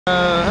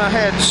I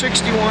had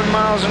 61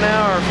 miles an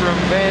hour from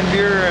Van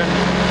Buren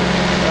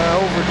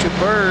over to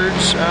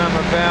Byrd's. I'm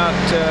about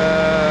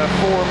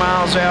 4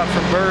 miles out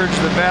from Byrd's.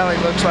 The valley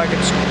looks like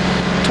it's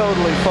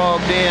totally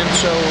fogged in,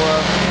 so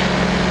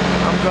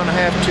I'm going to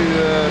have to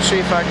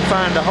see if I can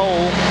find a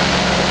hole.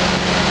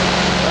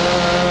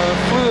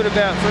 Flew at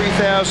about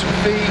 3,000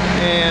 feet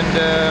and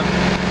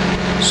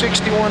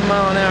 61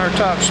 mile an hour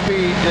top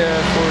speed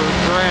for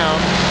ground.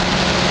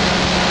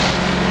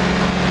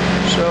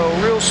 So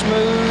real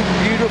smooth,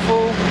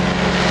 beautiful.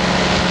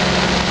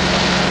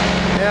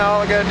 Now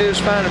all I gotta do is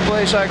find a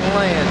place I can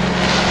land.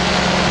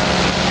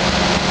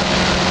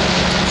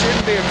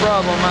 Shouldn't be a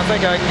problem. I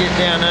think I can get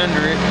down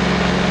under it.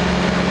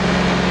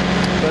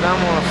 But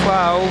I'm gonna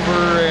fly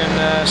over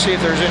and see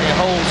if there's any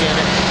holes in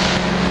it.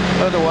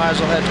 Otherwise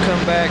I'll have to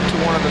come back to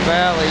one of the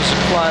valleys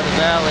and fly the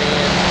valley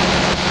in.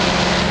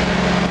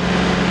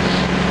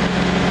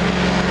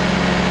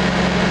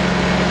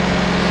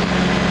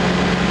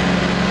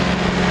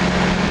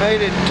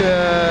 Made it,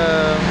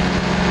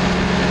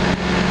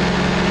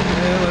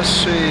 let's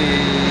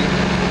see,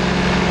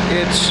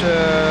 it's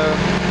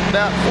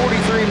about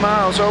 43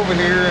 miles over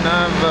here, and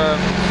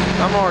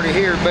I'm already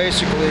here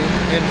basically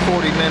in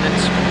 40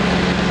 minutes.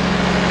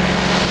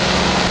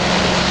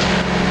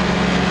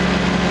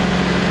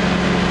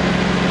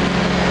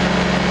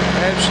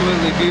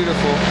 Absolutely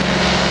beautiful.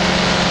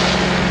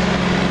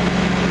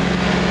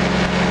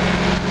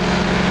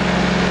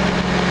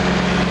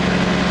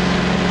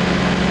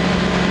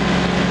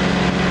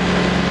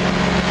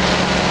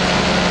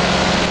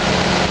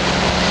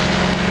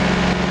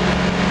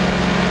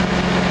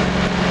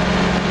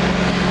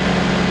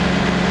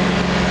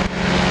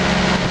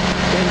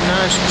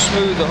 Nice and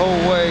smooth the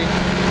whole way.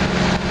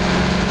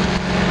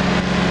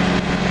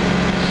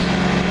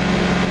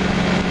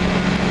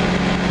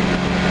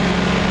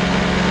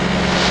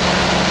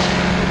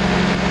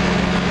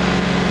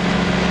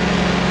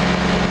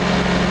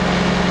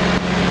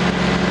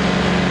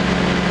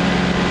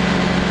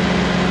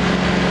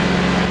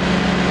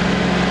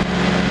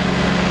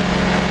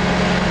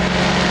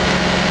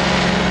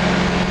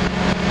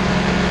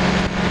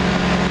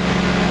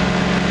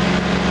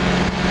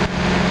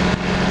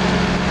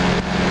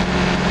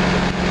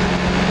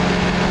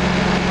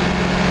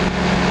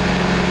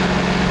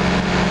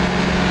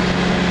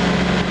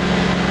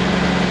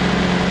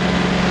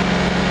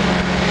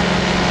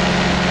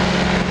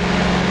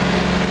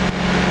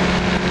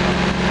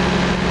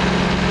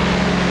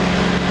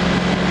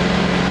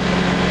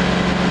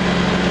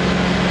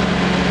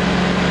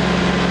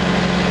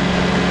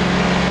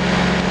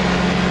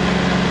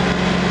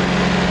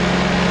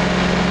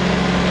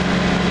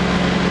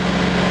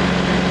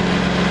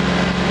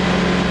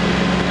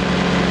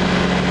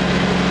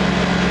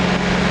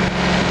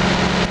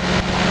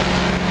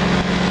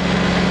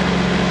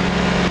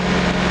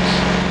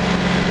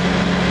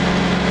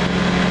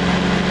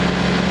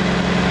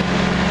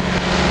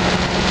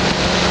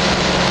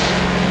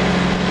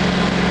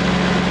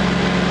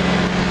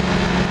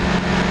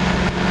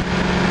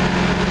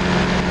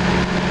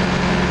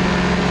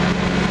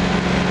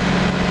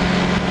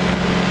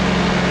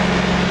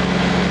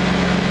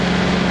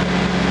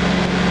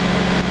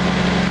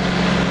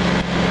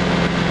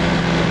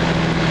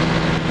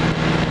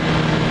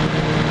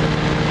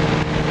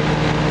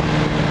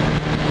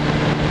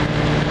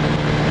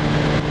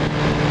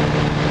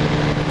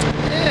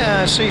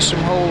 I see some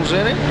holes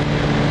in it.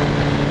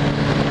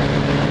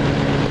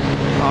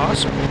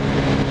 Awesome.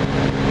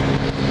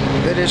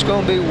 But it's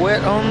going to be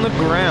wet on the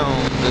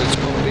ground. It's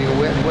going to be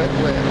wet, wet,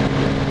 wet.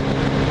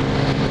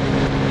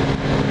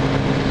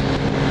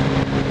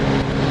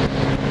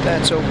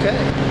 That's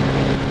okay.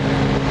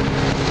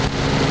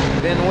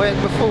 Been wet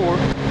before.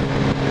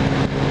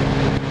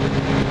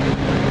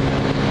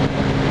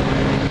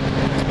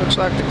 Looks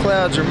like the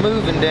clouds are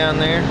moving down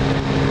there.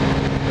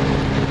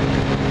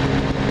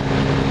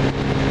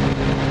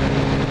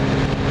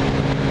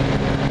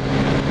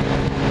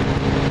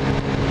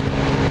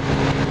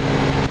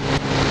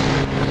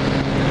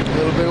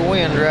 Bit of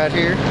wind right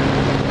here.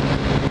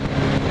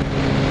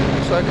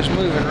 Looks like it's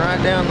moving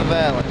right down the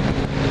valley.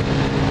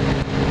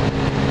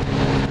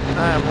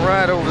 I am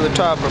right over the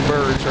top of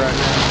Byrd's right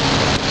now.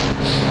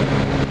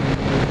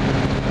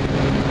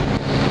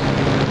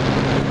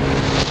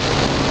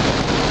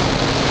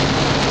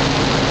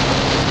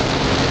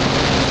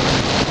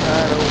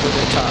 Right over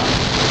the top.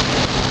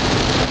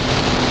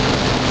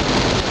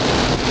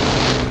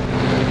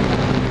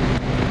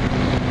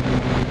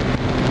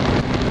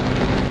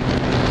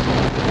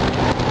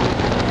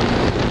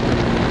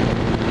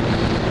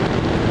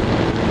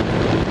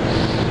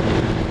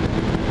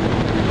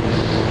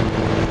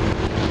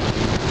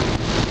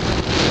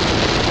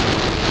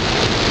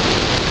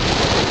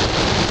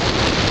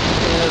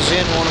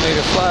 Zen wanted me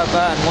to fly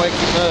by and wake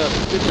him up.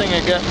 Good thing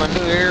I got my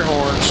new air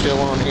horn still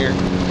on here.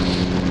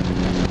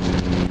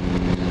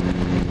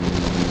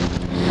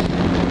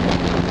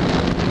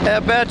 How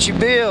about you,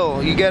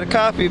 Bill? You got a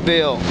copy,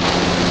 Bill?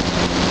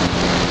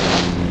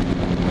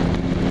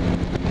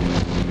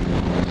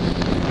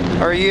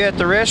 Are you at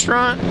the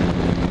restaurant?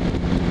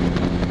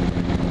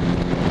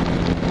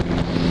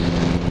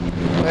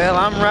 Well,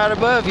 I'm right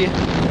above you.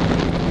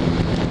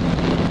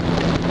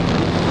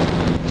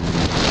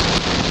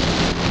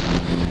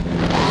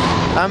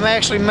 I'm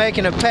actually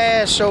making a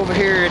pass over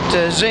here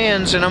at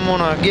Zen's, and I'm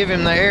gonna give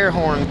him the air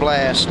horn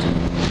blast.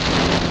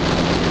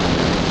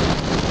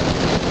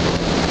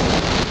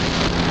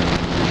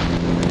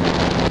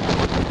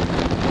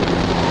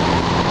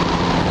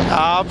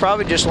 I'll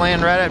probably just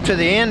land right up to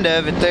the end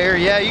of it there.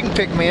 Yeah, you can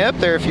pick me up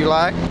there if you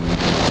like.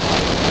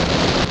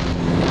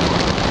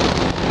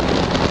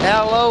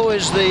 How low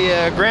is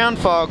the ground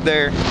fog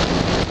there?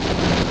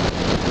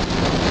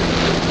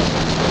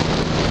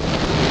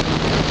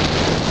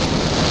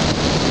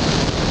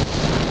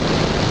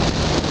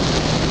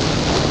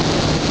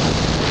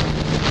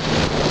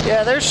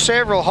 Yeah, there's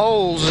several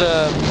holes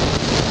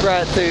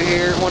right through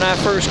here. When I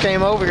first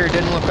came over here, it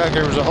didn't look like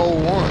there was a whole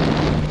one.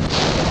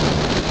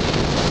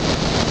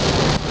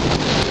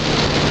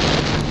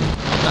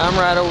 I'm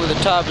right over the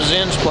top of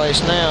Zen's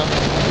place now.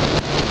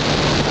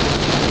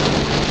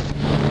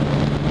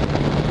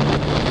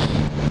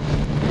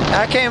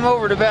 I came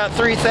over at about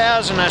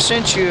 3,000. I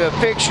sent you a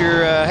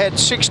picture. Had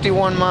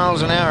 61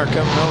 miles an hour coming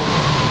over.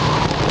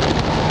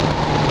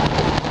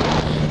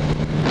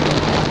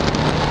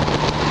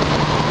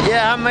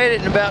 Yeah, I made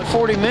it in about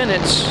 40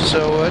 minutes,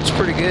 so that's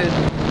pretty good.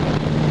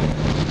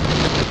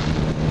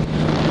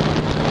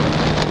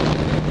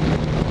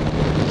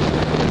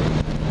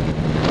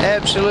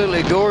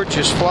 Absolutely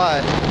gorgeous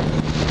flight.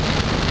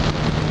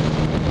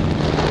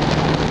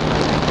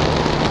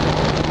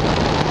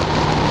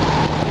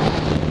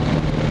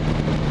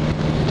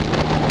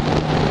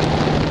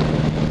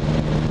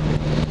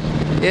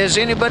 Is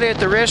anybody at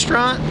the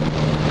restaurant?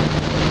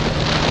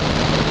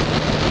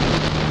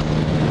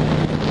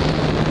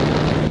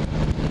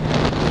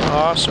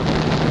 Awesome.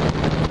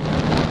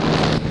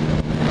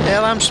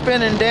 Well, I'm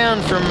spinning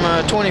down from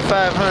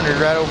 2,500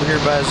 right over here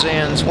by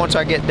Zen's. Once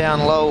I get down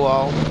low,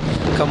 I'll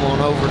come on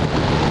over.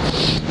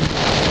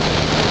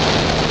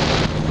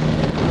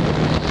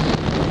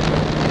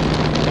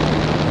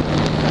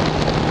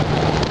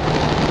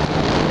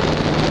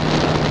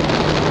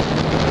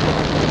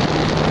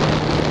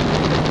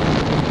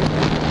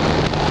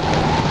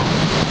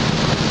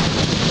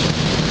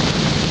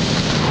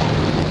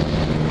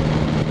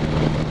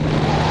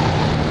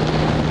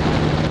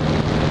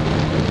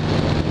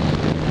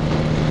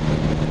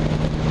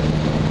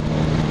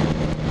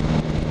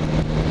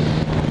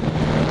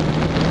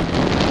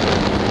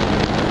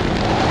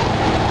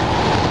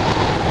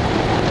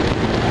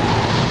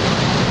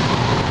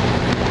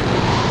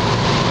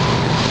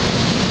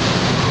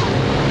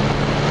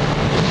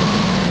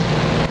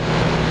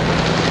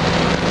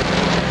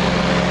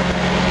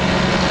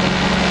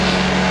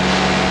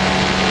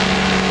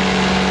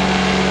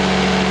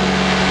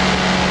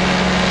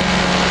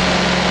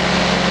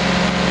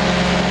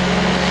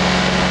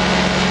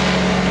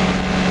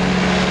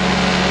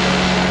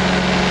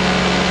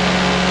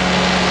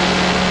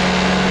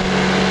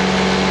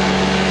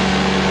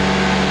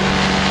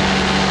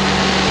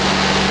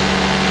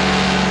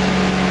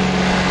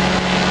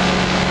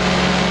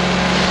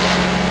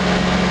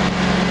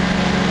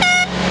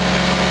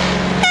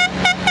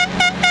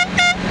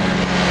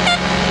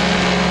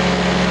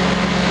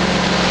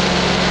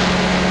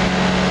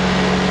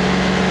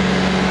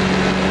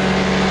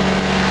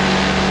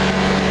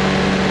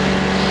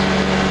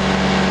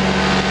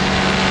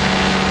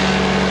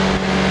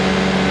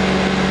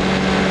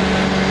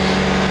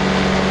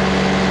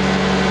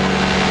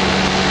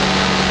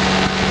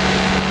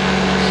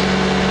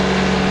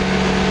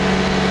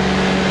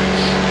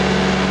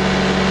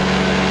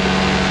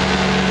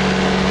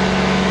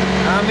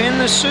 In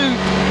the soup.